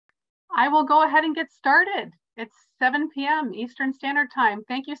I will go ahead and get started. It's 7 p.m. Eastern Standard Time.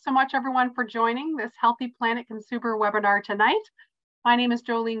 Thank you so much, everyone, for joining this Healthy Planet Consumer webinar tonight. My name is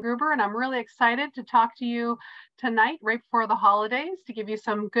Jolene Gruber, and I'm really excited to talk to you tonight, right before the holidays, to give you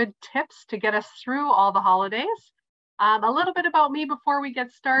some good tips to get us through all the holidays. A little bit about me before we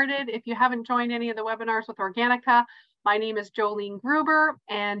get started. If you haven't joined any of the webinars with Organica, my name is Jolene Gruber,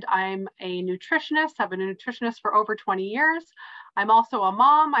 and I'm a nutritionist. I've been a nutritionist for over 20 years. I'm also a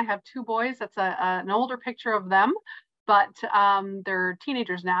mom. I have two boys. That's an older picture of them, but they're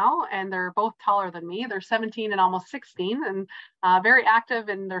teenagers now, and they're both taller than me. They're 17 and almost 16, and very active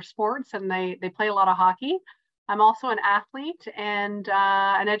in their sports, and they play a lot of hockey. I'm also an athlete and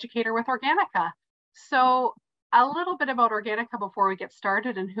an educator with Organica. So a little bit about Organica before we get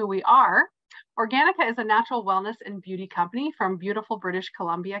started and who we are. Organica is a natural wellness and beauty company from beautiful British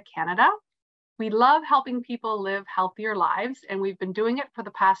Columbia, Canada. We love helping people live healthier lives, and we've been doing it for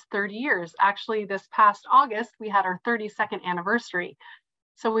the past 30 years. Actually, this past August, we had our 32nd anniversary.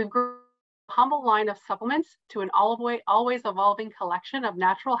 So we've grown a humble line of supplements to an always evolving collection of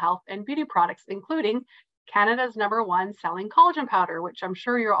natural health and beauty products, including Canada's #1 selling collagen powder, which I'm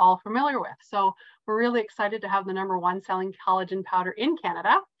sure you're all familiar with. So we're really excited to have the #1 selling collagen powder in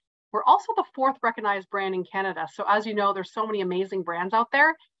Canada. We're also the 4th recognized brand in Canada. So as you know, there's so many amazing brands out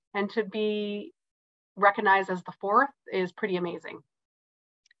there, and to be recognized as the 4th is pretty amazing.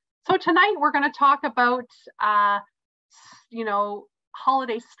 So tonight we're going to talk about,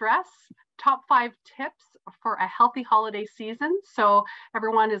 holiday stress, top 5 tips for a healthy holiday season. So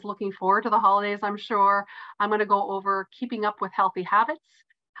everyone is looking forward to the holidays, I'm sure. I'm going to go over keeping up with healthy habits,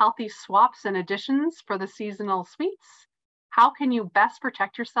 healthy swaps and additions for the seasonal sweets. How can you best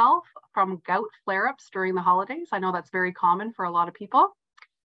protect yourself from gout flare-ups during the holidays? I know that's very common for a lot of people.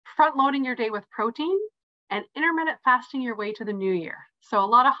 Front loading your day with protein, and intermittent fasting your way to the new year. So a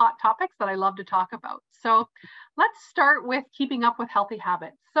lot of hot topics that I love to talk about. So let's start with keeping up with healthy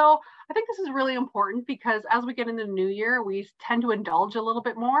habits. So I think this is really important because as we get into the new year, we tend to indulge a little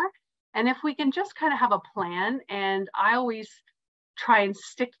bit more. And if we can just kind of have a plan, and I always try and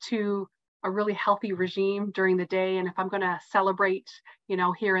stick to a really healthy regime during the day. And if I'm going to celebrate,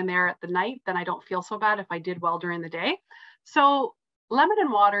 here and there at the night, then I don't feel so bad if I did well during the day. So lemon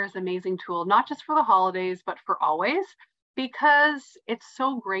and water is an amazing tool, not just for the holidays, but for always, because it's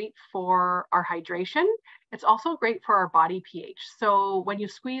so great for our hydration. It's also great for our body pH. So when you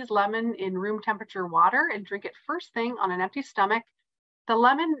squeeze lemon in room temperature water and drink it first thing on an empty stomach, the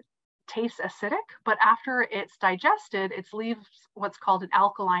lemon tastes acidic, but after it's digested, it leaves what's called an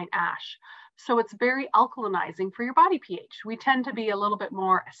alkaline ash. So it's very alkalinizing for your body pH. We tend to be a little bit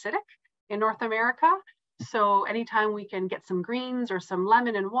more acidic in North America. So anytime we can get some greens or some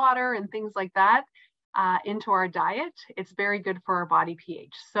lemon and water and things like that into our diet, it's very good for our body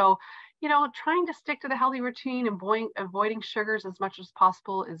pH. So, trying to stick to the healthy routine and avoiding sugars as much as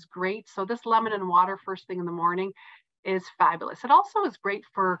possible is great. So this lemon and water first thing in the morning is fabulous. It also is great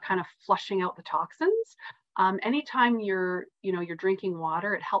for kind of flushing out the toxins. Anytime you're drinking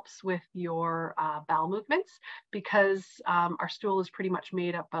water, it helps with your bowel movements because our stool is pretty much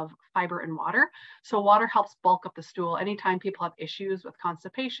made up of fiber and water. So water helps bulk up the stool. Anytime people have issues with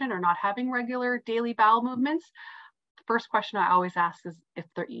constipation or not having regular daily bowel movements, the first question I always ask is if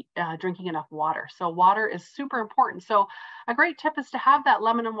they're drinking enough water. So water is super important. So a great tip is to have that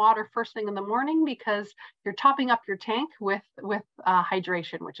lemon and water first thing in the morning because you're topping up your tank with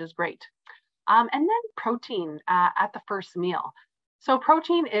hydration, which is great. And then protein at the first meal. So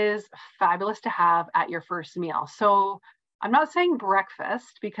protein is fabulous to have at your first meal. So I'm not saying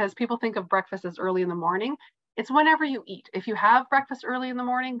breakfast because people think of breakfast as early in the morning. It's whenever you eat. If you have breakfast early in the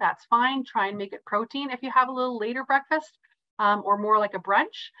morning, that's fine. Try and make it protein. If you have a little later breakfast or more like a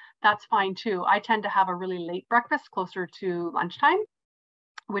brunch, that's fine too. I tend to have a really late breakfast closer to lunchtime,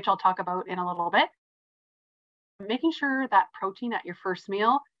 which I'll talk about in a little bit. Making sure that protein at your first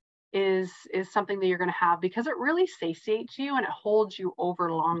meal is something that you're going to have because it really satiates you and it holds you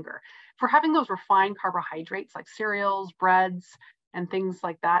over longer. For having those refined carbohydrates like cereals, breads, and things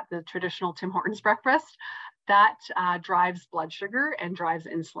like that, the traditional Tim Hortons breakfast, that drives blood sugar and drives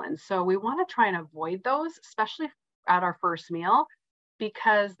insulin. So we want to try and avoid those, especially at our first meal,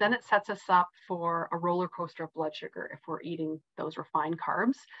 because then it sets us up for a roller coaster of blood sugar if we're eating those refined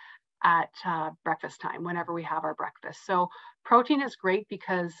carbs at breakfast time, whenever we have our breakfast. So protein is great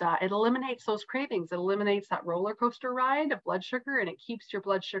because it eliminates those cravings. It eliminates that roller coaster ride of blood sugar and it keeps your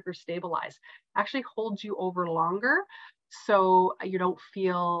blood sugar stabilized. Actually holds you over longer. so you don't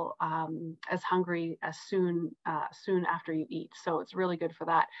feel as hungry as soon after you eat. So it's really good for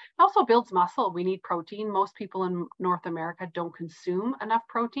that. It also builds muscle. We need protein. Most people in North America don't consume enough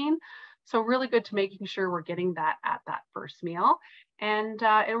protein. So really good to making sure we're getting that at that first meal. And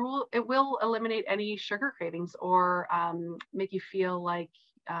it will eliminate any sugar cravings or make you feel like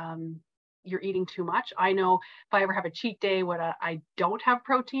you're eating too much. I know if I ever have a cheat day when I don't have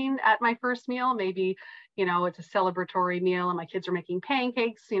protein at my first meal, maybe, it's a celebratory meal and my kids are making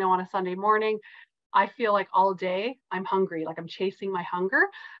pancakes, on a Sunday morning, I feel like all day I'm hungry, like I'm chasing my hunger.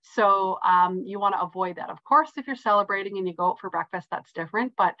 So you want to avoid that. Of course, if you're celebrating and you go out for breakfast, that's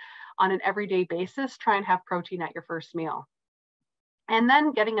different. But on an everyday basis, try and have protein at your first meal. And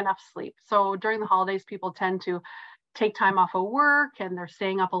then getting enough sleep. So during the holidays, people tend to take time off of work and they're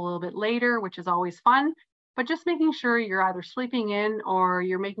staying up a little bit later, which is always fun. But just making sure you're either sleeping in or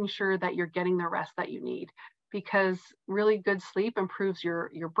you're making sure that you're getting the rest that you need, because really good sleep improves your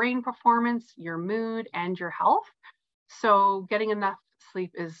brain performance, your mood, and your health. So getting enough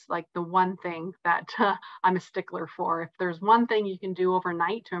sleep is like the one thing that I'm a stickler for. If there's one thing you can do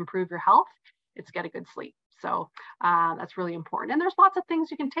overnight to improve your health, it's get a good sleep. So that's really important. And there's lots of things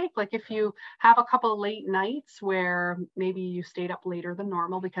you can take. Like if you have a couple of late nights where maybe you stayed up later than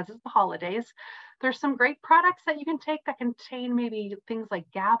normal because it's the holidays, there's some great products that you can take that contain maybe things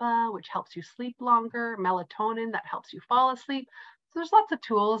like GABA, which helps you sleep longer, melatonin that helps you fall asleep. So there's lots of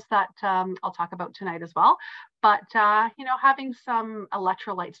tools that I'll talk about tonight as well. But, having some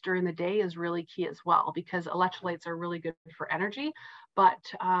electrolytes during the day is really key as well, because electrolytes are really good for energy. But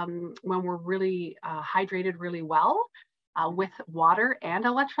when we're really hydrated really well with water and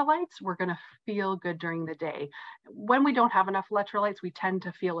electrolytes, we're going to feel good during the day. When we don't have enough electrolytes, we tend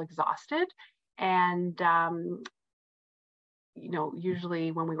to feel exhausted. And,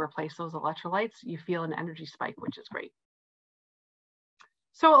 usually when we replace those electrolytes, you feel an energy spike, which is great.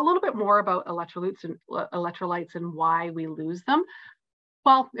 So a little bit more about electrolytes and why we lose them.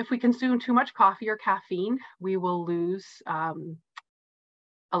 Well, if we consume too much coffee or caffeine, we will lose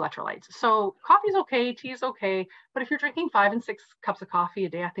electrolytes. So coffee is okay, tea is okay, but if you're drinking 5 and 6 cups of coffee a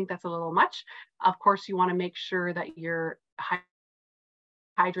day, I think that's a little much. Of course, you want to make sure that you're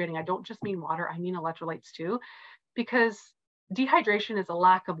hydrating. I don't just mean water, I mean electrolytes too, because dehydration is a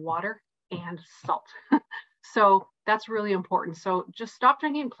lack of water and salt. So that's really important. So just stop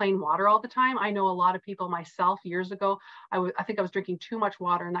drinking plain water all the time. I know a lot of people, myself, years ago, I think I was drinking too much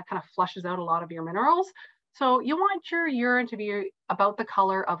water, and that kind of flushes out a lot of your minerals. So you want your urine to be about the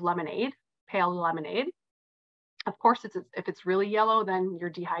color of lemonade, pale lemonade. Of course, if it's really yellow, then you're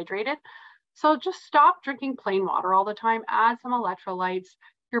dehydrated. So just stop drinking plain water all the time. Add some electrolytes.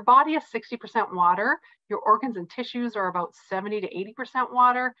 Your body is 60% water. Your organs and tissues are about 70 to 80%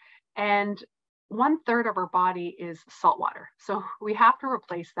 water. And 1/3 of our body is salt water. So we have to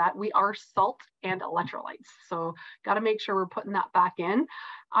replace that. We are salt and electrolytes. So got to make sure we're putting that back in.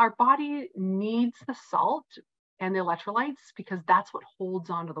 Our body needs the salt and the electrolytes because that's what holds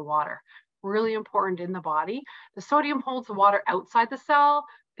onto the water. Really important in the body. The sodium holds the water outside the cell.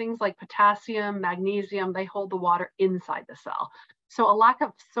 Things like potassium, magnesium, they hold the water inside the cell. So a lack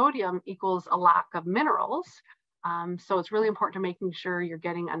of sodium equals a lack of minerals. So it's really important to making sure you're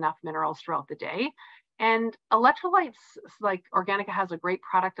getting enough minerals throughout the day. And electrolytes, like Organica has a great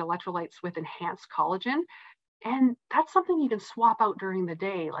product, electrolytes with enhanced collagen. And that's something you can swap out during the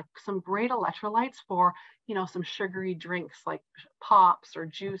day, like some great electrolytes for, some sugary drinks like pops or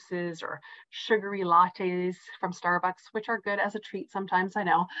juices or sugary lattes from Starbucks, which are good as a treat sometimes, I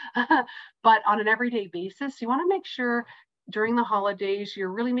know. But on an everyday basis, you want to make sure during the holidays,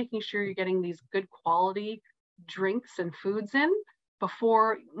 you're really making sure you're getting these good quality drinks and foods in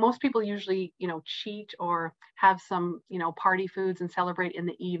before. Most people usually cheat or have some party foods and celebrate in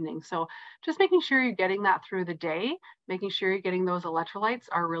the evening. So just making sure you're getting that through the day, making sure you're getting those electrolytes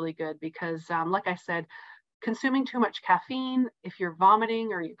are really good, because like I said, consuming too much caffeine, if you're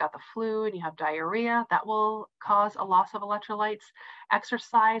vomiting or you've got the flu and you have diarrhea, that will cause a loss of electrolytes.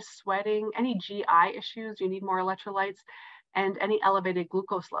 Exercise, sweating, any GI issues, you need more electrolytes. And any elevated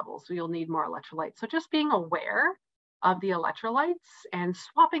glucose levels, so you'll need more electrolytes. So just being aware of the electrolytes and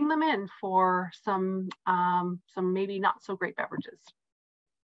swapping them in for some maybe not so great beverages.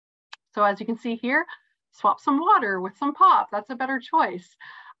 So as you can see here, swap some water with some pop. That's a better choice.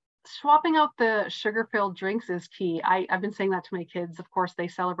 Swapping out the sugar-filled drinks is key. I've been saying that to my kids. Of course, they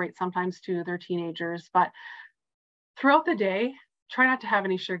celebrate sometimes too, they're teenagers, but throughout the day, try not to have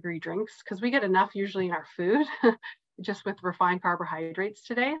any sugary drinks because we get enough usually in our food. just with refined carbohydrates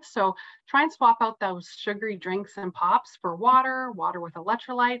today. So try and swap out those sugary drinks and pops for water with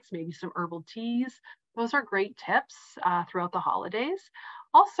electrolytes, maybe some herbal teas. Those are great tips throughout the holidays.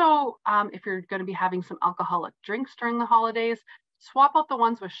 Also, if you're going to be having some alcoholic drinks during the holidays, swap out the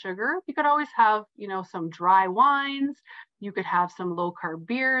ones with sugar. You could always have, you know, some dry wines. You could have some low carb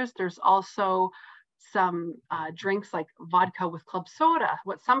beers. There's also some drinks like vodka with club soda.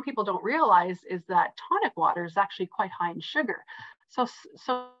 What some people don't realize is that tonic water is actually quite high in sugar. So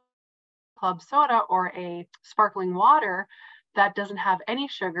club soda or a sparkling water that doesn't have any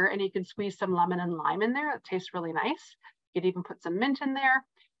sugar, and you can squeeze some lemon and lime in there. It tastes really nice. You could even put some mint in there.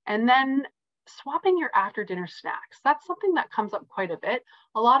 And then swapping your after dinner snacks. That's something that comes up quite a bit.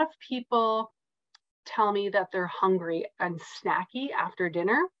 A lot of people tell me that they're hungry and snacky after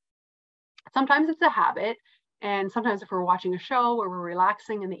dinner. Sometimes it's a habit. And sometimes if we're watching a show or we're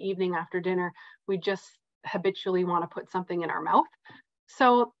relaxing in the evening after dinner, we just habitually want to put something in our mouth.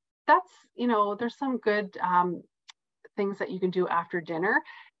 So that's, you know, there's some good things that you can do after dinner,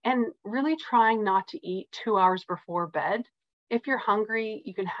 and really trying not to eat 2 hours before bed. If you're hungry,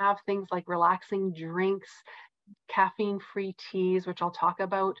 you can have things like relaxing drinks, caffeine-free teas, which I'll talk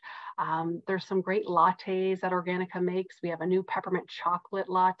about. There's some great lattes that Organica makes. We have a new peppermint chocolate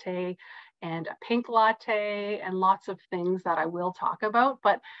latte and a pink latte and lots of things that I will talk about.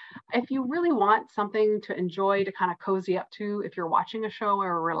 But if you really want something to enjoy, to kind of cozy up to, if you're watching a show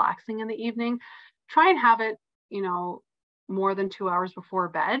or relaxing in the evening, try and have it, you know, more than 2 hours before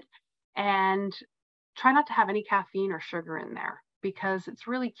bed, and try not to have any caffeine or sugar in there, because it's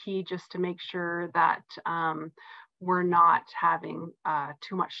really key just to make sure that we're not having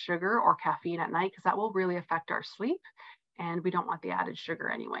too much sugar or caffeine at night, because that will really affect our sleep, and we don't want the added sugar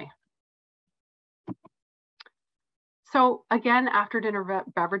anyway. So again, after dinner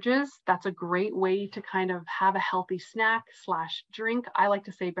beverages, that's a great way to kind of have a healthy snack slash drink. I like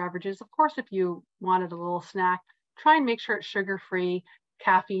to say beverages. Of course, if you wanted a little snack, try and make sure it's sugar-free,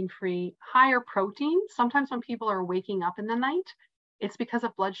 caffeine-free, higher protein. Sometimes when people are waking up in the night, it's because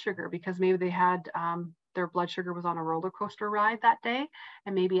of blood sugar, because maybe they had their blood sugar was on a roller coaster ride that day,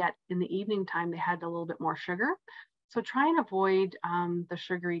 and maybe in the evening time they had a little bit more sugar. So try and avoid the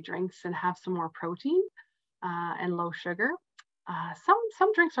sugary drinks and have some more protein and low sugar.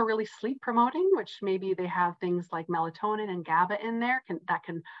 Some drinks are really sleep promoting, which maybe they have things like melatonin and GABA in there that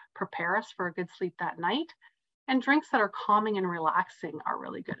can prepare us for a good sleep that night. And drinks that are calming and relaxing are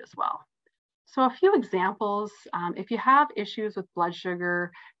really good as well. So a few examples, if you have issues with blood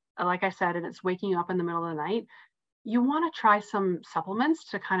sugar, like I said, and it's waking you up in the middle of the night, you want to try some supplements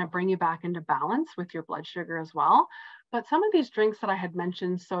to kind of bring you back into balance with your blood sugar as well. But some of these drinks that I had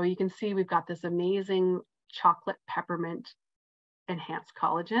mentioned, so you can see we've got this amazing chocolate peppermint enhanced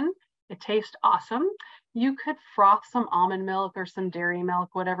collagen. It tastes awesome. You could froth some almond milk or some dairy milk,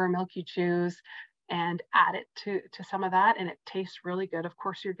 whatever milk you choose, and add it to some of that, and it tastes really good. Of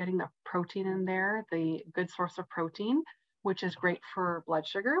course, you're getting the protein in there, the good source of protein, which is great for blood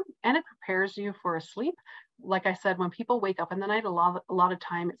sugar, and it prepares you for a sleep. Like I said, when people wake up in the night, a lot of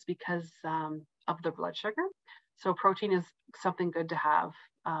time it's because of the blood sugar. So protein is something good to have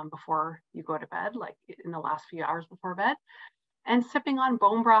before you go to bed, like in the last few hours before bed. And sipping on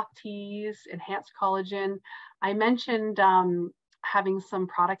bone broth teas, enhanced collagen. I mentioned having some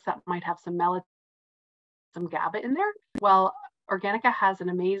products that might have some melatonin, some GABA in there. Well, Organica has an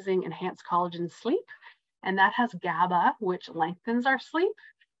amazing enhanced collagen sleep, and that has GABA, which lengthens our sleep,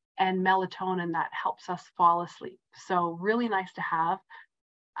 and melatonin that helps us fall asleep. So really nice to have,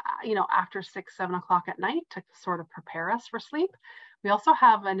 you know, after 6, 7 o'clock at night to sort of prepare us for sleep. We also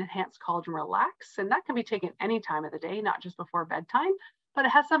have an enhanced collagen relax, and that can be taken any time of the day, not just before bedtime, but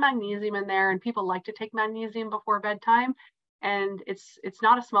it has some magnesium in there, and people like to take magnesium before bedtime. And it's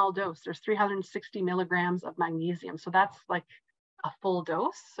not a small dose. There's 360 milligrams of magnesium. So that's like a full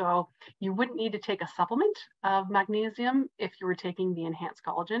dose. So you wouldn't need to take a supplement of magnesium if you were taking the enhanced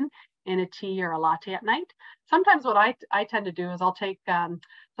collagen in a tea or a latte at night. Sometimes what I tend to do is I'll take,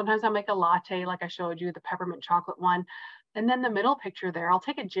 sometimes I'll make a latte like I showed you, the peppermint chocolate one. And then the middle picture there, I'll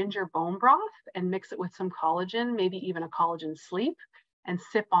take a ginger bone broth and mix it with some collagen, maybe even a collagen sleep, and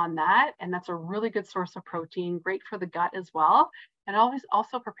sip on that. And that's a really good source of protein, great for the gut as well. And always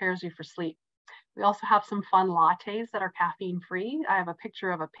also prepares you for sleep. We also have some fun lattes that are caffeine free. I have a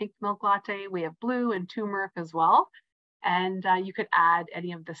picture of a pink milk latte. We have blue and turmeric as well. And you could add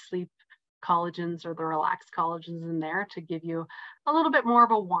any of the sleep collagens or the relaxed collagens in there to give you a little bit more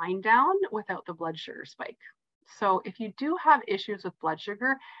of a wind down without the blood sugar spike. So if you do have issues with blood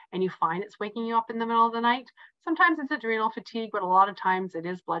sugar and you find it's waking you up in the middle of the night, sometimes it's adrenal fatigue, but a lot of times it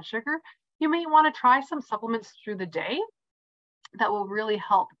is blood sugar. you may want to try some supplements through the day that will really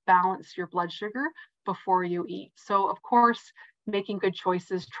help balance your blood sugar before you eat. So of course, making good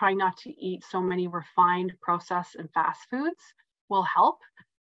choices, trying not to eat so many refined, processed, and fast foods will help.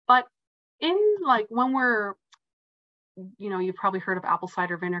 But in like when we're, you've probably heard of apple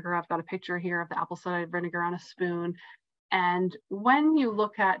cider vinegar. I've got a picture here of the apple cider vinegar on a spoon. And when you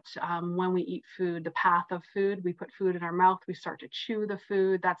look at when we eat food, the path of food, we put food in our mouth, we start to chew the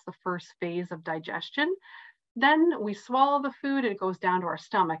food. That's the first phase of digestion. Then we swallow the food and it goes down to our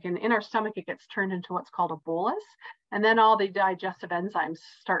stomach. And in our stomach, it gets turned into what's called a bolus. And then all the digestive enzymes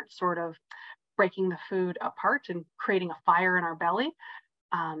start sort of breaking the food apart and creating a fire in our belly.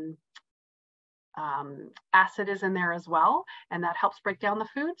 Acid is in there as well, and that helps break down the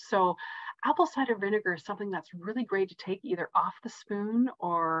food. So apple cider vinegar is something that's really great to take either off the spoon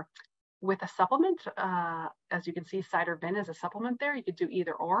or with a supplement. As you can see, cider vin is a supplement there. You could do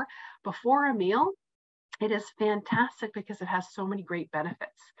either or. Before a meal, it is fantastic because it has so many great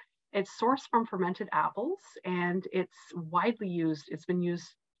benefits. It's sourced from fermented apples and it's widely used. It's been used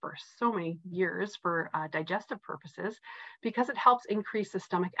for so many years for digestive purposes because it helps increase the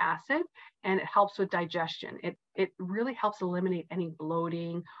stomach acid and it helps with digestion. It really helps eliminate any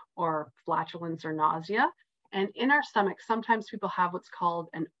bloating or flatulence or nausea. And in our stomach, sometimes people have what's called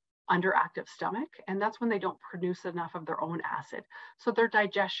an underactive stomach, and that's when they don't produce enough of their own acid. So their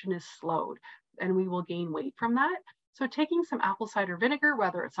digestion is slowed and we will gain weight from that. So taking some apple cider vinegar,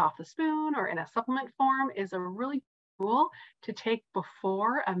 whether it's off the spoon or in a supplement form, is a really tool to take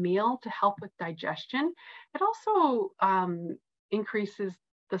before a meal to help with digestion. It also increases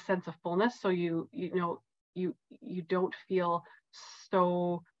the sense of fullness, so you don't feel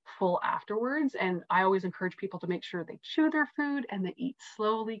so full afterwards. And I always encourage people to make sure they chew their food and they eat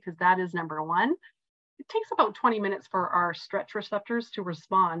slowly, because that is number one. It takes about 20 minutes for our stretch receptors to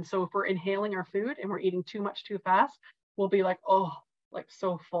respond. So if we're inhaling our food and we're eating too much too fast, we'll be like, oh, like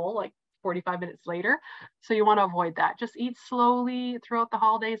so full, like 45 minutes later. So you want to avoid that. Just eat slowly throughout the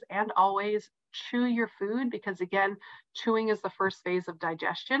holidays and always chew your food, because again, chewing is the first phase of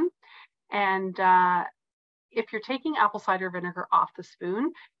digestion. And if you're taking apple cider vinegar off the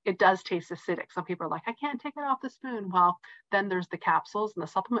spoon, it does taste acidic. Some people are like, I can't take it off the spoon. Well, then there's the capsules and the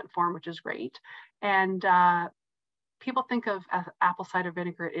supplement form, which is great. And people think of apple cider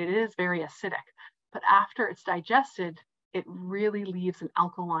vinegar, it is very acidic, but after it's digested, it really leaves an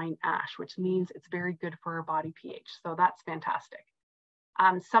alkaline ash, which means it's very good for our body pH. So that's fantastic.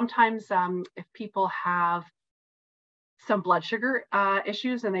 Sometimes if people have some blood sugar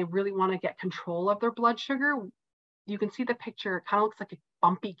issues and they really want to get control of their blood sugar, you can see the picture. It kind of looks like a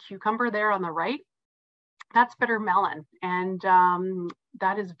bumpy cucumber there on the right. That's bitter melon, and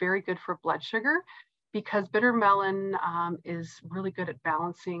that is very good for blood sugar because bitter melon is really good at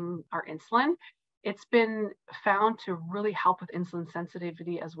balancing our insulin. It's been found to really help with insulin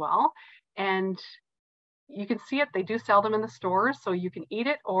sensitivity as well. And you can see it, they do sell them in the stores, so you can eat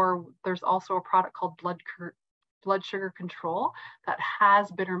it, or there's also a product called blood sugar control that has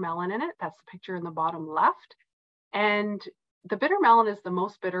bitter melon in it. That's the picture in the bottom left. And the bitter melon is the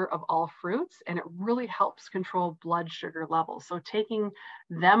most bitter of all fruits, and it really helps control blood sugar levels. So taking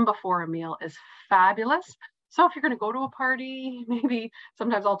them before a meal is fabulous. So if you're going to go to a party, maybe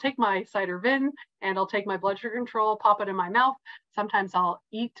sometimes I'll take my cider vin and I'll take my blood sugar control, pop it in my mouth. Sometimes I'll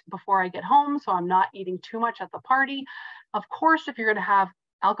eat before I get home, so I'm not eating too much at the party. Of course, if you're going to have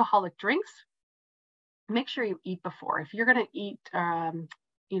alcoholic drinks, make sure you eat before. If you're going to eat,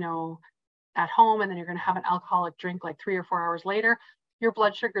 at home and then you're going to have an alcoholic drink like 3 or 4 hours later, your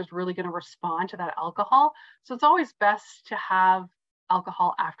blood sugar is really going to respond to that alcohol. So it's always best to have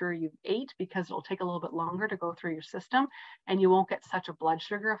alcohol after you've ate, because it'll take a little bit longer to go through your system and you won't get such a blood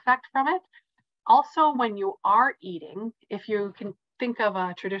sugar effect from it. Also, when you are eating, if you can think of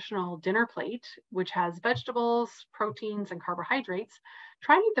a traditional dinner plate, which has vegetables, proteins, and carbohydrates,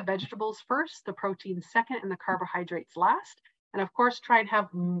 try and eat the vegetables first, the proteins second, and the carbohydrates last. And of course, try and have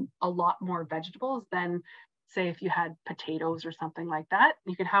a lot more vegetables than, say, if you had potatoes or something like that.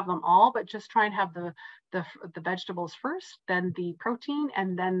 You can have them all, but just try and have the vegetables first, then the protein,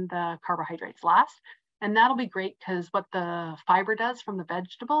 and then the carbohydrates last. And that'll be great, because what the fiber does from the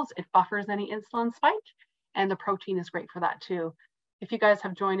vegetables, it buffers any insulin spike, and the protein is great for that too. If you guys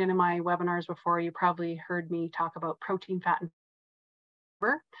have joined in my webinars before, you probably heard me talk about protein, fat, and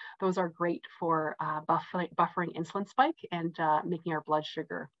fiber. Those are great for buffering insulin spike and making our blood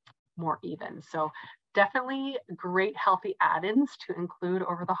sugar more even. So definitely great healthy add-ins to include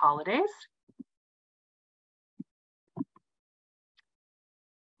over the holidays.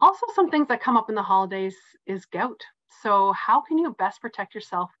 Also, some things that come up in the holidays is gout. So how can you best protect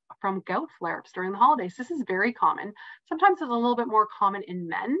yourself from gout flare-ups during the holidays? This is very common. Sometimes it's a little bit more common in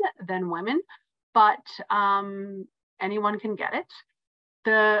men than women, but anyone can get it.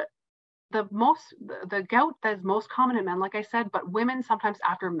 The the gout that is most common in men, like I said, but women sometimes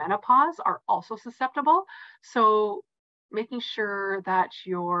after menopause are also susceptible. So making sure that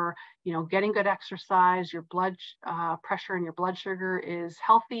you're, getting good exercise, your blood pressure and your blood sugar is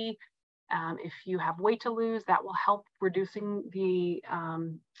healthy. If you have weight to lose, that will help reducing the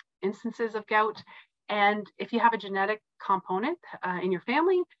instances of gout. And if you have a genetic component in your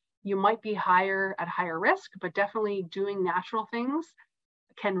family, you might be at higher risk, but definitely doing natural things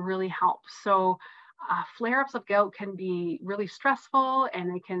can really help. So flare-ups of gout can be really stressful,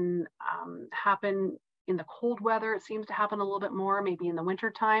 and they can happen in the cold weather. It seems to happen a little bit more, maybe in the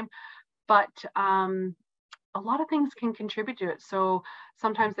winter time, but a lot of things can contribute to it. So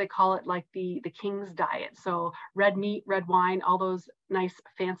sometimes they call it like the king's diet. So red meat, red wine, all those nice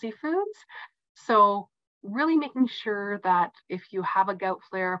fancy foods. So really making sure that if you have a gout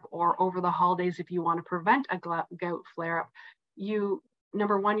flare-up, or over the holidays, if you want to prevent a gout flare-up,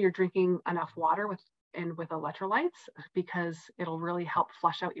 number one, you're drinking enough water with electrolytes, because it'll really help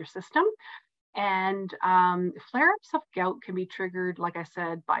flush out your system. And flare-ups of gout can be triggered, like I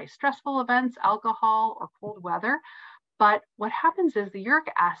said, by stressful events, alcohol, or cold weather. But what happens is the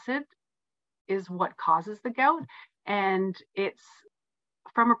uric acid is what causes the gout, and it's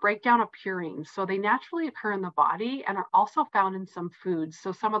from a breakdown of purines. So they naturally occur in the body and are also found in some foods.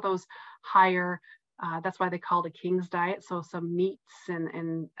 So some of those higher, that's why they call it a king's diet. So some meats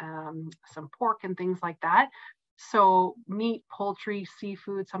and some pork and things like that. So meat, poultry,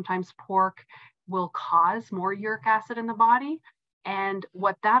 seafood, sometimes pork, will cause more uric acid in the body. And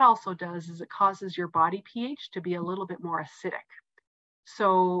what that also does is it causes your body pH to be a little bit more acidic.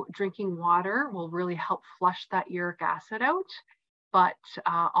 So drinking water will really help flush that uric acid out, but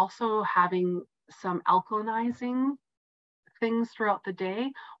also having some alkalinizing things throughout the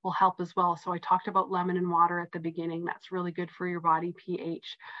day will help as well. So I talked about lemon and water at the beginning. That's really good for your body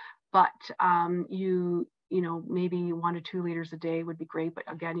pH. But maybe 1 to 2 liters a day would be great.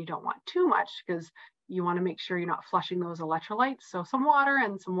 But again, you don't want too much, because you want to make sure you're not flushing those electrolytes. So some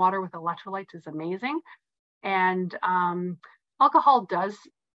water with electrolytes is amazing. And alcohol does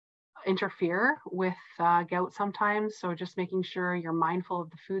interfere with gout sometimes. So just making sure you're mindful of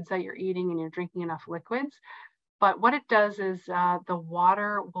the foods that you're eating and you're drinking enough liquids. But what it does is the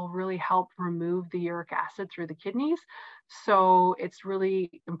water will really help remove the uric acid through the kidneys. So it's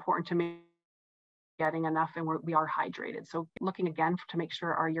really important to make getting enough, and we are hydrated. So looking again to make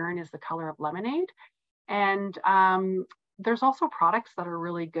sure our urine is the color of lemonade. And there's also products that are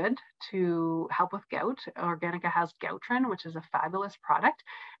really good to help with gout. Organica has Goutrin, which is a fabulous product,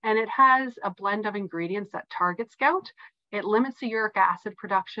 and it has a blend of ingredients that targets gout. It limits the uric acid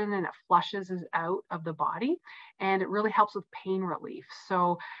production and it flushes it out of the body, and it really helps with pain relief.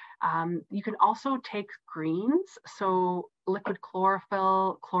 So you can also take greens. So liquid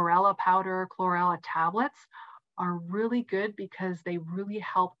chlorophyll, chlorella powder, chlorella tablets are really good because they really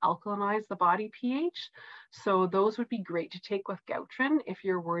help alkalinize the body pH. So those would be great to take with Goutrin if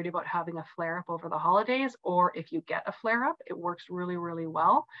you're worried about having a flare-up over the holidays, or if you get a flare-up, it works really, really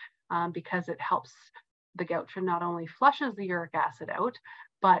well because it helps. The Goutrin not only flushes the uric acid out,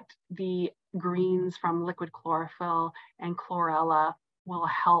 but the greens from liquid chlorophyll and chlorella will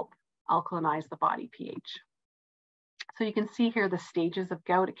help alkalinize the body pH. So you can see here the stages of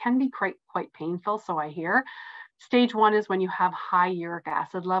gout. It can be quite painful, so I hear. Stage 1 is when you have high uric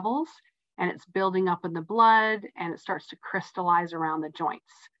acid levels and it's building up in the blood and it starts to crystallize around the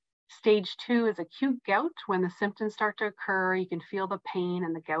joints. Stage 2 is acute gout. When the symptoms start to occur, you can feel the pain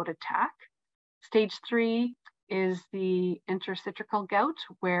and the gout attack. Stage 3 is the interstitial gout,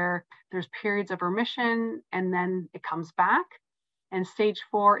 where there's periods of remission and then it comes back. And stage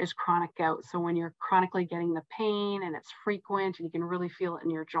 4 is chronic gout. So when you're chronically getting the pain and it's frequent and you can really feel it in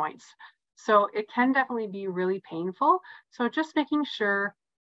your joints. So it can definitely be really painful. So just making sure,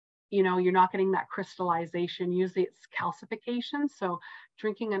 you're not getting that crystallization. Usually it's calcification. So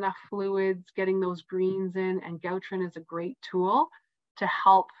drinking enough fluids, getting those greens in, and Goutrin is a great tool to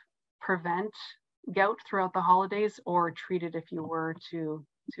help prevent gout throughout the holidays, or treat it if you were to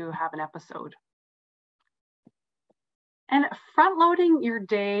have an episode. And front loading your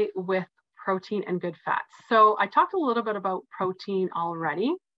day with protein and good fats. So I talked a little bit about protein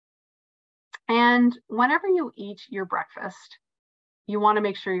already. And whenever you eat your breakfast, you want to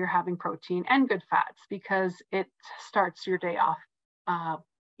make sure you're having protein and good fats, because it starts your day off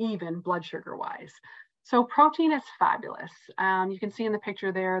even blood sugar wise. So protein is fabulous. You can see in the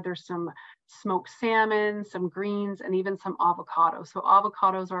picture there, there's some smoked salmon, some greens, and even some avocado. So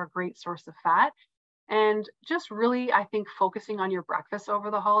avocados are a great source of fat. And just really, I think focusing on your breakfast over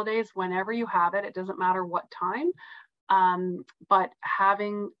the holidays, whenever you have it, it doesn't matter what time, but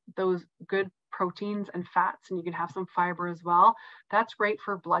having those good proteins and fats, and you can have some fiber as well, that's great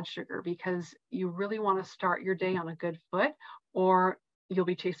for blood sugar because you really want to start your day on a good foot, or you'll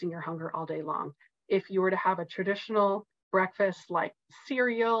be chasing your hunger all day long. If you were to have a traditional breakfast like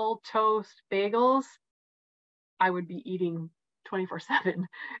cereal, toast, bagels, I would be eating 24/7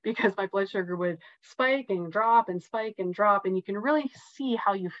 because my blood sugar would spike and drop and spike and drop. And you can really see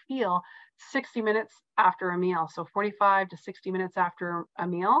how you feel 60 minutes after a meal. So 45 to 60 minutes after a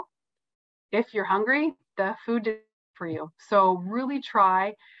meal. If you're hungry, the food did for you. So really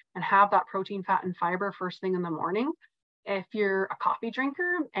try and have that protein, fat, and fiber first thing in the morning. If you're a coffee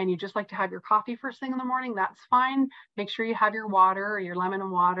drinker and you just like to have your coffee first thing in the morning, that's fine. Make sure you have your water or your lemon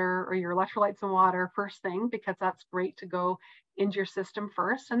and water or your electrolytes and water first thing, because that's great to go into your system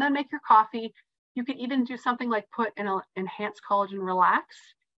first. And then make your coffee. You could even do something like put an enhanced collagen relax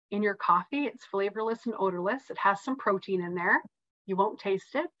in your coffee. It's flavorless and odorless. It has some protein in there. You won't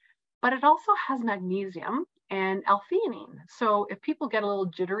taste it, but it also has magnesium and L-theanine. So if people get a little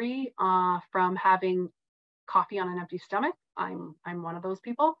jittery from having coffee on an empty stomach, I'm one of those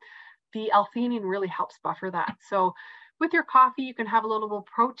people, the L-theanine really helps buffer that. So with your coffee, you can have a little bit of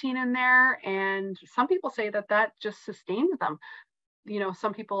protein in there. And some people say that that just sustains them. You know,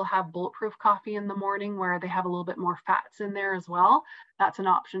 some people have bulletproof coffee in the morning where they have a little bit more fats in there as well. That's an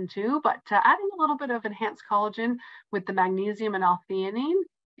option too. But adding a little bit of enhanced collagen with the magnesium and L-theanine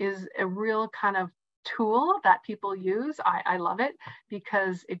is a real kind of tool that people use. I love it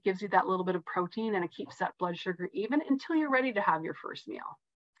because it gives you that little bit of protein and it keeps that blood sugar even until you're ready to have your first meal.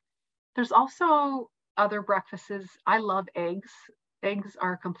 There's also other breakfasts. I love eggs. Eggs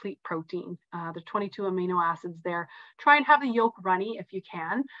are complete protein. The 22 amino acids there. Try and have the yolk runny if you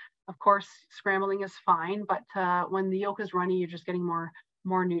can. Of course, scrambling is fine, but when the yolk is runny, you're just getting more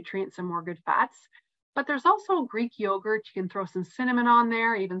nutrients and more good fats. But there's also Greek yogurt. You can throw some cinnamon on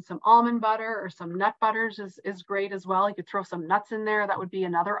there, even some almond butter or some nut butters is great as well. You could throw some nuts in there. That would be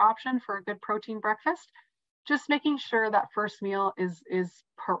another option for a good protein breakfast. Just making sure that first meal is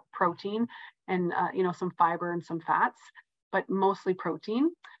protein and some fiber and some fats, but mostly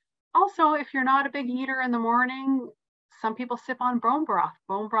protein. Also, if you're not a big eater in the morning, some people sip on bone broth.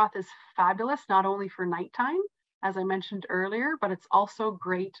 Bone broth is fabulous, not only for nighttime, as I mentioned earlier, but it's also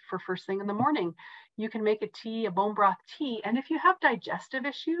great for first thing in the morning. You can make a bone broth tea. And if you have digestive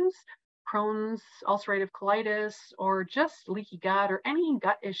issues, Crohn's, ulcerative colitis, or just leaky gut or any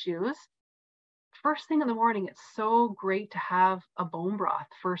gut issues, first thing in the morning, it's so great to have a bone broth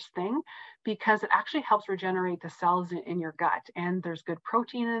first thing because it actually helps regenerate the cells in your gut. And there's good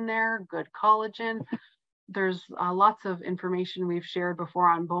protein in there, good collagen. There's lots of information we've shared before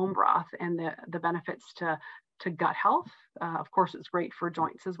on bone broth and the benefits to gut health. Of course, it's great for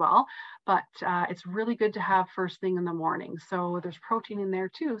joints as well, but it's really good to have first thing in the morning. So there's protein in there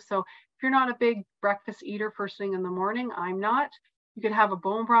too. So if you're not a big breakfast eater first thing in the morning, I'm not, you could have a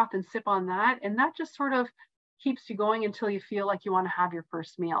bone broth and sip on that. And that just sort of keeps you going until you feel like you want to have your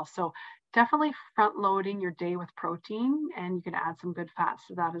first meal. So definitely front loading your day with protein, and you can add some good fats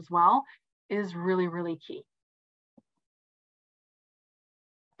to that as well, is really, really key.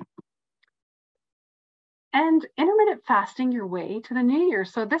 And intermittent fasting your way to the new year.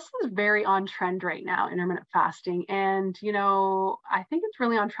 So this is very on trend right now, intermittent fasting. And, I think it's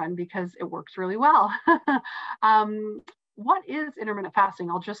really on trend because it works really well. What is intermittent fasting?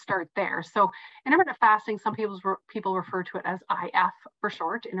 I'll just start there. So intermittent fasting, some people refer to it as IF for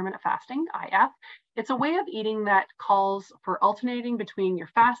short, intermittent fasting, IF. It's a way of eating that calls for alternating between your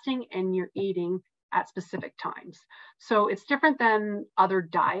fasting and your eating at specific times. So it's different than other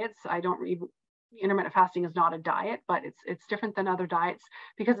diets. Intermittent fasting is not a diet, but it's different than other diets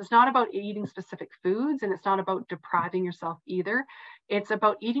because it's not about eating specific foods and it's not about depriving yourself either. It's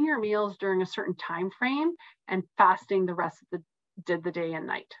about eating your meals during a certain time frame and fasting the rest of the day and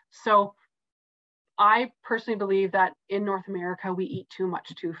night. So I personally believe that in North America, we eat too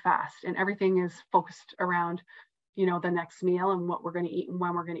much too fast and everything is focused around, the next meal and what we're going to eat and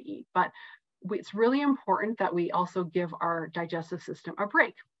when we're going to eat. But it's really important that we also give our digestive system a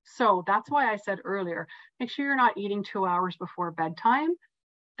break. So that's why I said earlier, make sure you're not eating 2 hours before bedtime.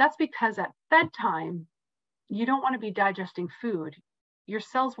 That's because at bedtime, you don't want to be digesting food. Your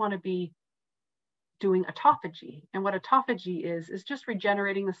cells want to be doing autophagy. And what autophagy is just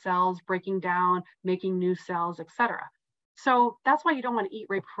regenerating the cells, breaking down, making new cells, etc. So that's why you don't want to eat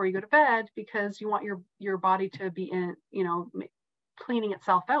right before you go to bed, because you want your body to be in, cleaning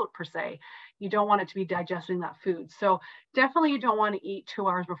itself out per se. You don't want it to be digesting that food. So definitely you don't want to eat 2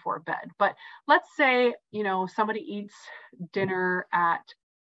 hours before bed. But let's say, somebody eats dinner at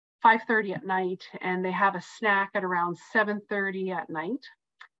 5:30 at night and they have a snack at around 7:30 at night.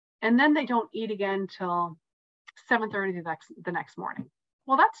 And then they don't eat again till 7:30 the next morning.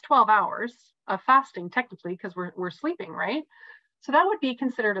 Well, that's 12 hours of fasting technically, because we're sleeping, right? So that would be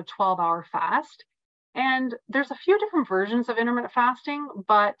considered a 12-hour fast. And there's a few different versions of intermittent fasting,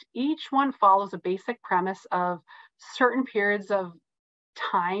 but each one follows a basic premise of certain periods of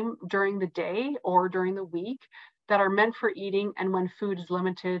time during the day or during the week that are meant for eating and when food is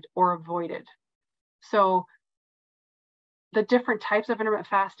limited or avoided. So the different types of intermittent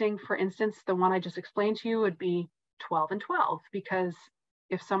fasting, for instance, the one I just explained to you would be 12 and 12, because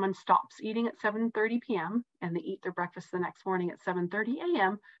if someone stops eating at 7:30 p.m. and they eat their breakfast the next morning at 7:30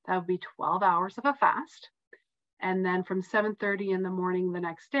 a.m., that would be 12 hours of a fast. And then from 7:30 in the morning the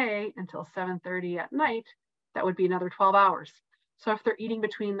next day until 7:30 at night, that would be another 12 hours. So if they're eating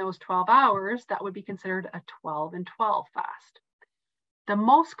between those 12 hours, that would be considered a 12 and 12 fast. The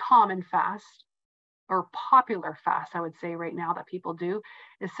most common fast, or popular fast, I would say right now that people do,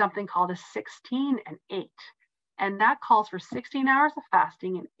 is something called a 16 and 8. And that calls for 16 hours of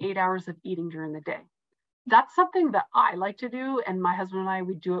fasting and 8 hours of eating during the day. That's something that I like to do. And my husband and I,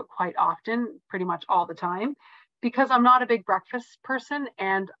 we do it quite often, pretty much all the time, because I'm not a big breakfast person.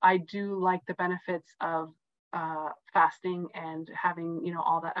 And I do like the benefits of fasting and having,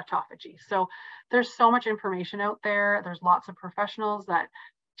 all that autophagy. So there's so much information out there. There's lots of professionals that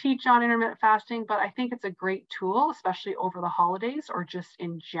teach on intermittent fasting, but I think it's a great tool, especially over the holidays or just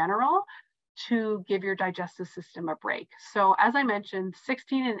in general, to give your digestive system a break. So as I mentioned,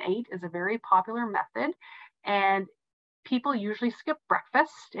 16 and 8 is a very popular method, and people usually skip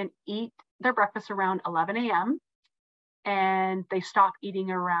breakfast and eat their breakfast around 11 a.m. and they stop eating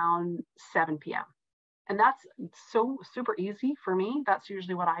around 7 p.m. And that's so super easy for me. That's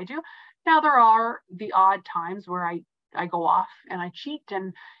usually what I do. Now, there are the odd times where I go off and I cheat.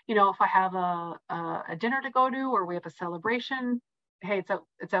 And, if I have a dinner to go to or we have a celebration, hey,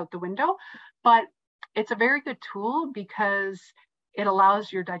 it's out the window. But it's a very good tool because it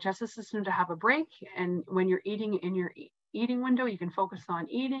allows your digestive system to have a break. And when you're eating in your eating window, you can focus on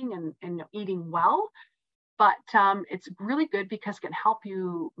eating and eating well. But it's really good because it can help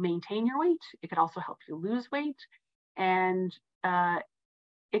you maintain your weight. It could also help you lose weight. And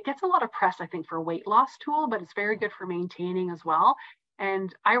it gets a lot of press, I think, for a weight loss tool, but it's very good for maintaining as well.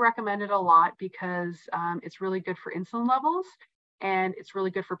 And I recommend it a lot because it's really good for insulin levels and it's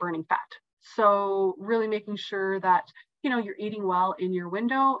really good for burning fat. So really making sure that, you're eating well in your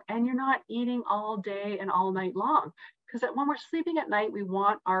window and you're not eating all day and all night long. Because when we're sleeping at night, we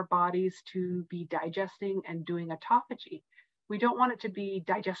want our bodies to be digesting and doing autophagy. We don't want it to be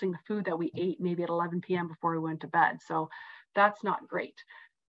digesting the food that we ate maybe at 11 p.m. before we went to bed. So that's not great.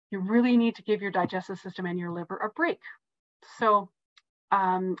 You really need to give your digestive system and your liver a break. So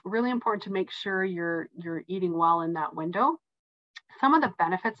really important to make sure you're eating well in that window. Some of the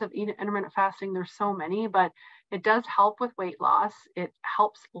benefits of intermittent fasting, there's so many, but it does help with weight loss. It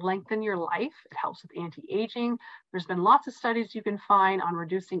helps lengthen your life. It helps with anti-aging. There's been lots of studies you can find on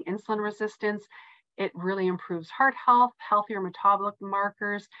reducing insulin resistance. It really improves heart health, healthier metabolic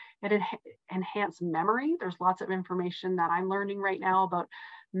markers. It enhances memory. There's lots of information that I'm learning right now about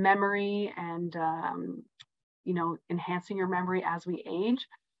memory and, enhancing your memory as we age.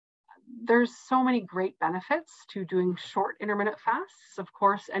 There's so many great benefits to doing short intermittent fasts. Of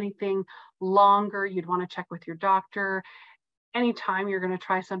course, anything longer, you'd want to check with your doctor. Anytime you're going to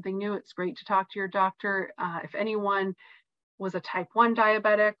try something new, it's great to talk to your doctor. If anyone was a type 1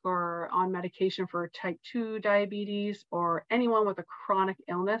 diabetic or on medication for type 2 diabetes, or anyone with a chronic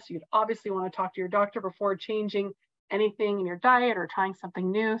illness, you'd obviously want to talk to your doctor before changing anything in your diet or trying something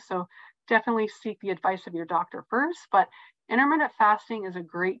new. So definitely seek the advice of your doctor first. But intermittent fasting is a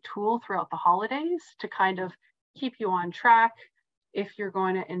great tool throughout the holidays to kind of keep you on track. If you're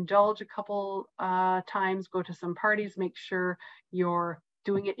going to indulge a couple times, go to some parties, make sure you're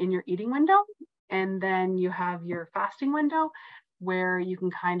doing it in your eating window. And then you have your fasting window where you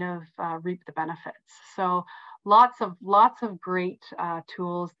can kind of reap the benefits. So lots of great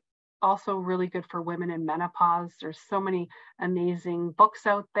tools. Also really good for women in menopause. There's so many amazing books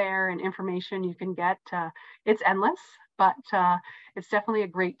out there and information you can get. It's endless, but it's definitely a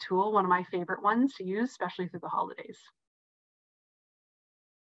great tool. One of my favorite ones to use, especially through the holidays.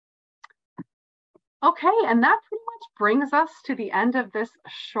 Okay, and that pretty much brings us to the end of this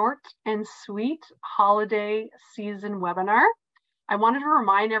short and sweet holiday season webinar. I wanted to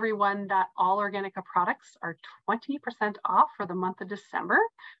remind everyone that all Organica products are 20% off for the month of December,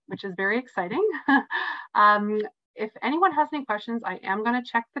 which is very exciting. If anyone has any questions, I am going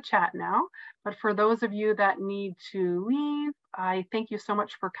to check the chat now. But for those of you that need to leave, I thank you so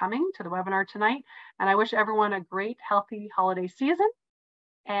much for coming to the webinar tonight. And I wish everyone a great, healthy holiday season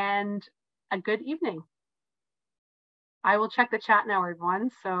and a good evening. I will check the chat now, everyone,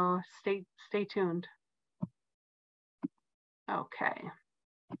 so stay tuned. Okay.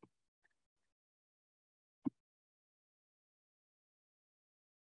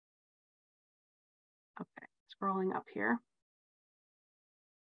 Okay, scrolling up here.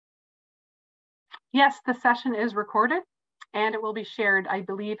 Yes, the session is recorded and it will be shared. I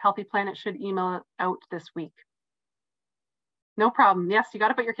believe Healthy Planet should email it out this week. No problem. Yes, you got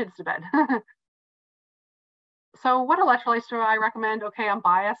to put your kids to bed. So what electrolytes do I recommend? Okay, I'm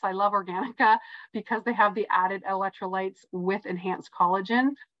biased. I love Organica because they have the added electrolytes with enhanced collagen.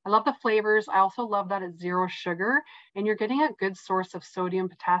 I love the flavors. I also love that it's 0 sugar and you're getting a good source of sodium,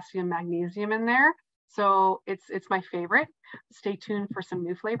 potassium, magnesium in there. So it's my favorite. Stay tuned for some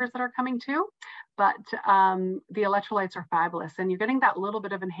new flavors that are coming too. But the electrolytes are fabulous and you're getting that little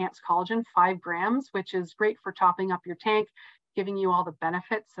bit of enhanced collagen, 5 grams, which is great for topping up your tank, giving you all the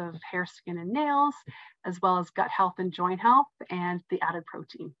benefits of hair, skin, and nails, as well as gut health and joint health, and the added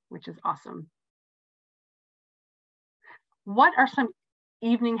protein, which is awesome. What are some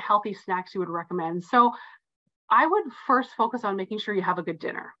evening healthy snacks you would recommend? So I would first focus on making sure you have a good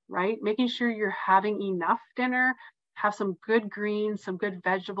dinner, right? Making sure you're having enough dinner, have some good greens, some good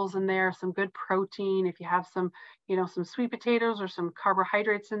vegetables in there, some good protein. If you have some, some sweet potatoes or some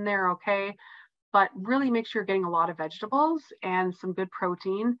carbohydrates in there, okay. But really make sure you're getting a lot of vegetables and some good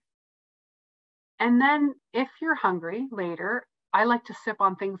protein. And then if you're hungry later, I like to sip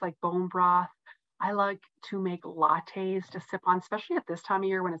on things like bone broth. I like to make lattes to sip on, especially at this time of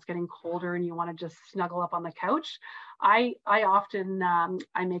year when it's getting colder and you want to just snuggle up on the couch. I often,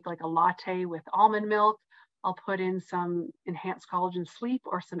 I make like a latte with almond milk. I'll put in some enhanced collagen sleep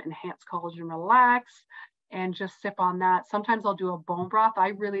or some enhanced collagen relax and just sip on that. Sometimes I'll do a bone broth. I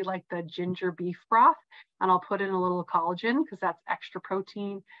really like the ginger beef broth and I'll put in a little collagen because that's extra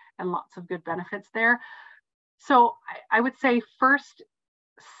protein and lots of good benefits there. So I would say first,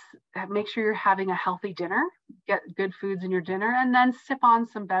 make sure you're having a healthy dinner, get good foods in your dinner, and then sip on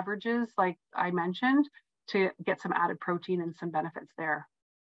some beverages like I mentioned to get some added protein and some benefits there.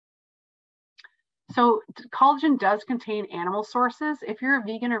 So collagen does contain animal sources. If you're a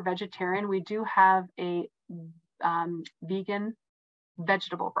vegan or vegetarian, we do have a vegan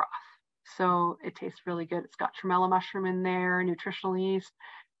vegetable broth. So it tastes really good. It's got tremella mushroom in there, nutritional yeast,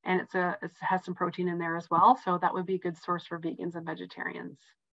 and it has some protein in there as well. So that would be a good source for vegans and vegetarians.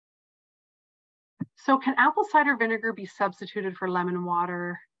 So can apple cider vinegar be substituted for lemon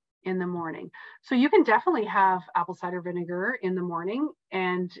water in the morning? So you can definitely have apple cider vinegar in the morning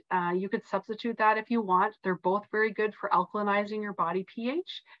and you could substitute that if you want. They're both very good for alkalinizing your body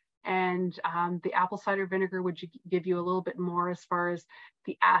pH. And the apple cider vinegar would give you a little bit more as far as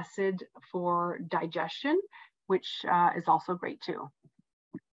the acid for digestion, which is also great too.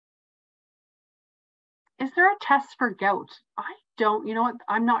 Is there a test for gout? I don't, you know what,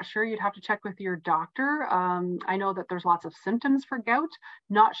 I'm not sure. You'd have to check with your doctor. I know that there's lots of symptoms for gout.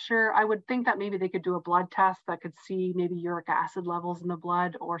 Not sure. I would think that maybe they could do a blood test that could see maybe uric acid levels in the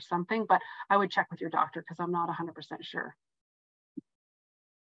blood or something, but I would check with your doctor because I'm not 100% sure.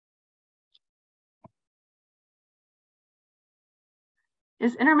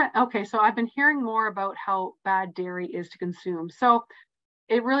 Is intermittent, okay, so I've been hearing more about how bad dairy is to consume. So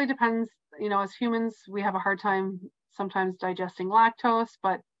it really depends, as humans, we have a hard time sometimes digesting lactose,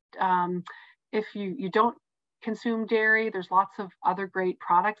 but if you don't consume dairy, there's lots of other great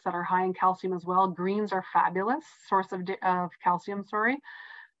products that are high in calcium as well. Greens are fabulous source of calcium,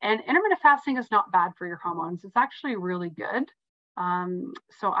 and intermittent fasting is not bad for your hormones. It's actually really good.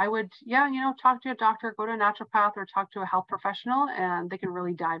 So I would, talk to a doctor, go to a naturopath or talk to a health professional and they can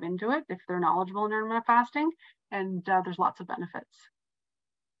really dive into it if they're knowledgeable in intermittent fasting, and there's lots of benefits.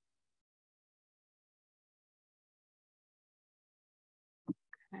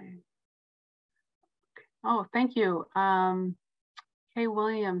 Okay. Oh, thank you. Kay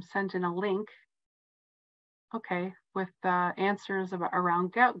Williams sent in a link. Okay, with answers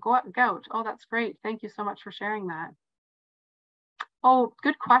around gout. Oh, that's great. Thank you so much for sharing that. Oh,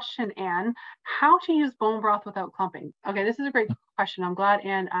 good question, Anne. How to use bone broth without clumping? Okay, this is a great question. I'm glad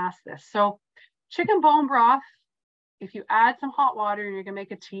Anne asked this. So chicken bone broth, if you add some hot water and you're gonna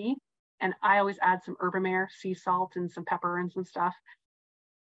make a tea, and I always add some Herbamare, sea salt, and some pepper and some stuff.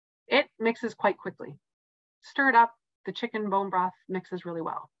 It mixes quite quickly. Stir it up, the chicken bone broth mixes really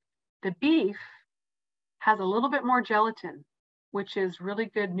well. The beef has a little bit more gelatin, which is really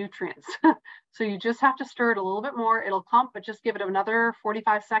good nutrients. So you just have to stir it a little bit more. It'll clump, but just give it another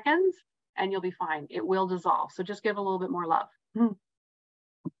 45 seconds and you'll be fine. It will dissolve. So just give it a little bit more love.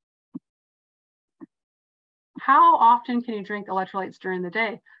 How often can you drink electrolytes during the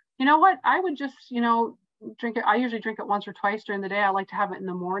day? You know what? I would just, drink it. I usually drink it once or twice during the day. I like to have it in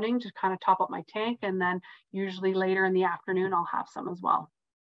the morning to kind of top up my tank. And then usually later in the afternoon, I'll have some as well.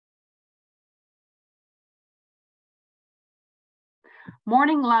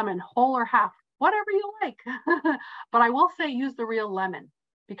 Morning lemon, whole or half, whatever you like. But I will say use the real lemon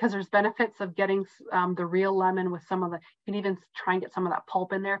because there's benefits of getting the real lemon with some of the, you can even try and get some of that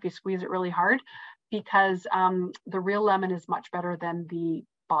pulp in there if you squeeze it really hard, because the real lemon is much better than the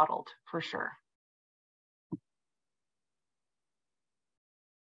bottled for sure.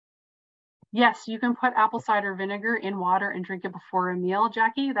 Yes, you can put apple cider vinegar in water and drink it before a meal,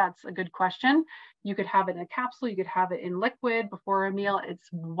 Jackie. That's a good question. You could have it in a capsule. You could have it in liquid before a meal. It's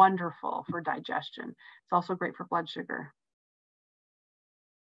wonderful for digestion. It's also great for blood sugar.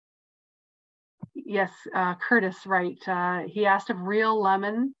 Yes, Curtis, right. He asked if real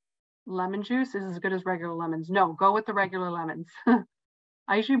lemon juice is as good as regular lemons. No, go with the regular lemons.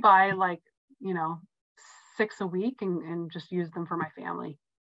 I usually buy 6 a week and just use them for my family.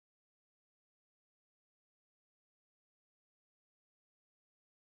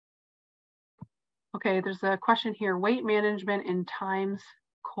 Okay, there's a question here. Weight management in times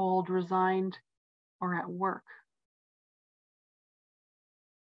cold, resigned, or at work.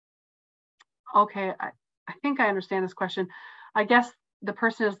 Okay, I think I understand this question. I guess the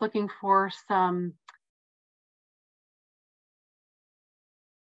person is looking for something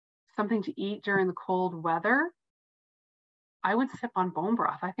to eat during the cold weather. I would sip on bone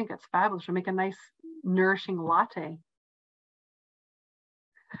broth. I think it's fabulous. It'll make a nice nourishing latte.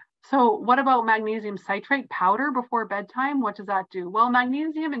 So what about magnesium citrate powder before bedtime? What does that do? Well,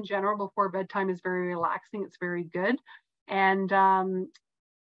 magnesium in general before bedtime is very relaxing. It's very good. And,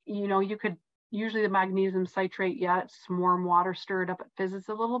 you could usually the magnesium citrate, it's some warm water, stir it up, it fizzes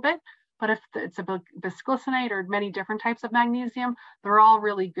a little bit. But if it's a bisglycinate or many different types of magnesium, they're all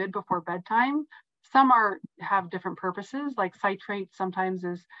really good before bedtime. Some have different purposes, like citrate sometimes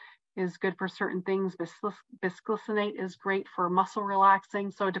is good for certain things. Bisglycinate is great for muscle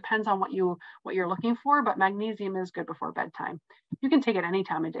relaxing. So it depends on what you're looking for, but magnesium is good before bedtime. You can take it any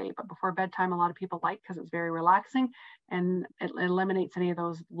time of day, but before bedtime, a lot of people like because it's very relaxing and it eliminates any of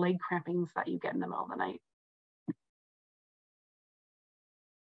those leg crampings that you get in the middle of the night.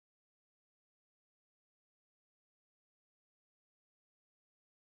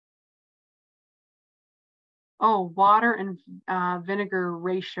 Oh, water and vinegar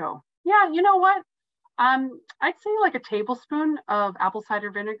ratio. Yeah, you know what? I'd say like a tablespoon of apple cider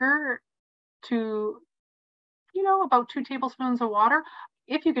vinegar to, about 2 tablespoons of water.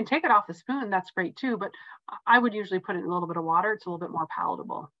 If you can take it off the spoon, that's great too, but I would usually put it in a little bit of water. It's a little bit more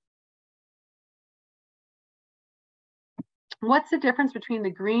palatable. What's the difference between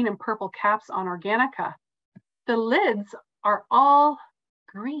the green and purple caps on Organica? The lids are all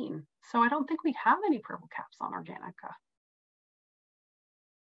green, so I don't think we have any purple caps on Organica.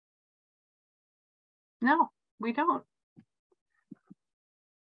 No, we don't.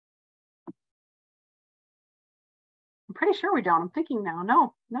 I'm pretty sure we don't. I'm thinking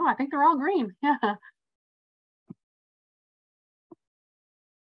now. No, I think they're all green. Yeah.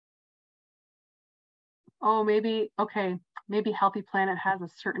 Oh, maybe, okay. Maybe Healthy Planet has a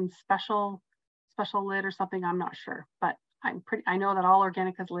certain special lid or something. I'm not sure, but I know that all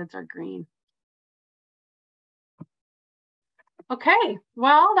Organica's lids are green. Okay,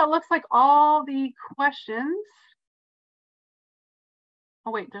 well, that looks like all the questions.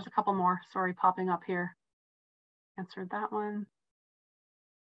 Oh wait, there's a couple more, sorry, popping up here. Answered that one.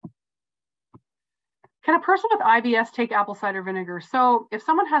 Can a person with IBS take apple cider vinegar? So if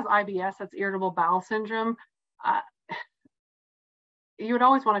someone has IBS, that's irritable bowel syndrome, you would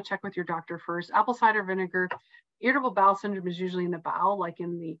always want to check with your doctor first. Apple cider vinegar, irritable bowel syndrome is usually in the bowel, like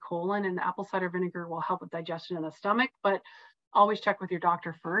in the colon, and the apple cider vinegar will help with digestion in the stomach, but always check with your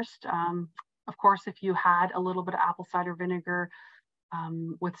doctor first. Of course, if you had a little bit of apple cider vinegar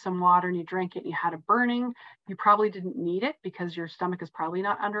with some water and you drank it and you had a burning, you probably didn't need it because your stomach is probably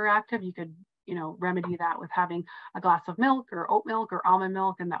not underactive. You could, remedy that with having a glass of milk or oat milk or almond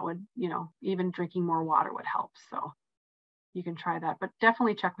milk, and that would, even drinking more water would help. So you can try that, but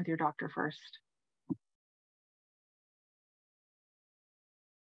definitely check with your doctor first.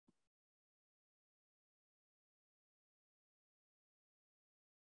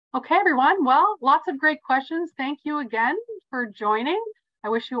 Okay, everyone. Well, lots of great questions. Thank you again for joining. I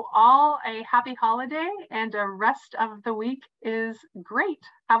wish you all a happy holiday and the rest of the week is great.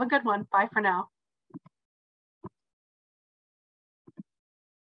 Have a good one. Bye for now.